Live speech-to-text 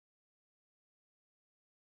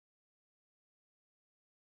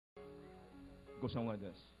Goes something like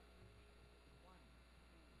this.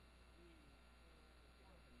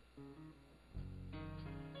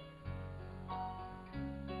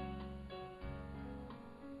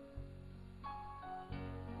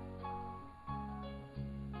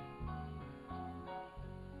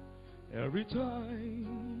 Every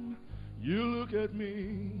time you look at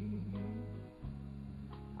me,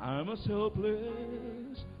 I'm as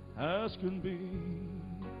helpless as can be.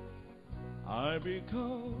 I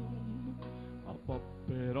become a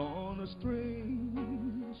puppet on the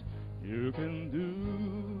strings. You can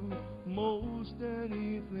do most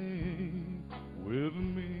anything with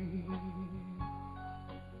me.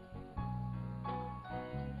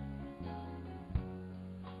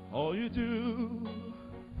 All you do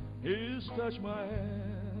is touch my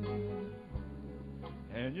hand,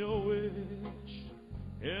 and your wish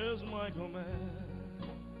is my command.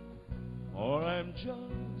 Or I'm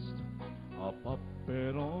just a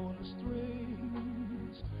puppet on the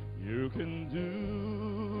strings. You can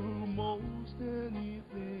do most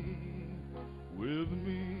anything with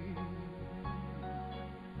me.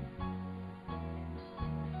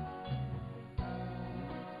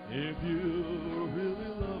 If you really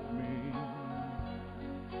love me,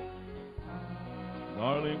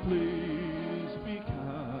 darling, please be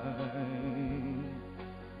kind.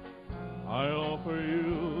 I offer you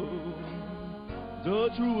the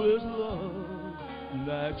truest love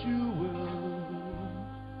that you will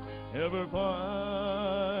ever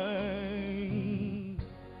find.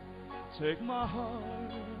 Take my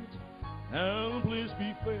heart and please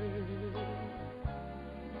be fair,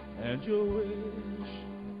 and your wish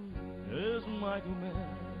is my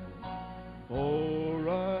command. For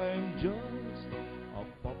I'm just a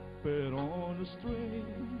puppet on a string.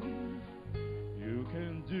 You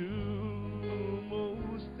can do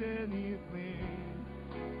most anything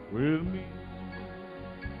with me.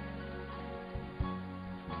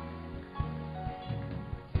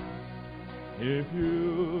 If you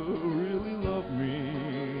really love me,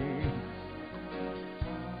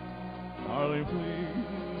 darling,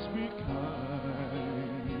 please be kind.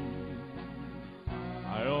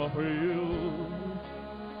 I offer you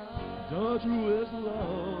the truest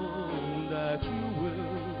love that you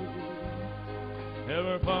will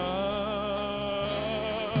ever find.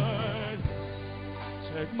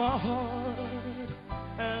 Take my heart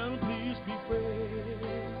and please be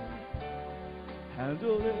fair.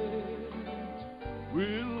 Handle it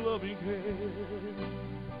with loving care.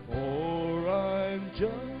 For I'm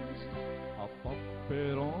just a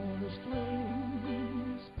puppet on the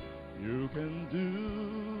strings. You can do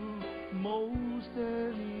most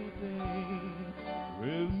anything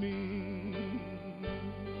with me.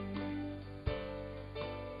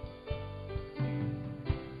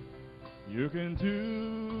 You can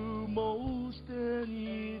do most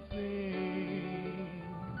anything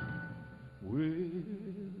with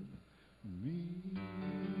me.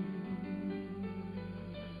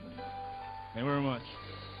 Thank you very much.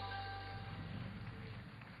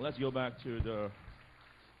 Let's go back to the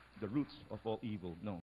roots of all evil. No.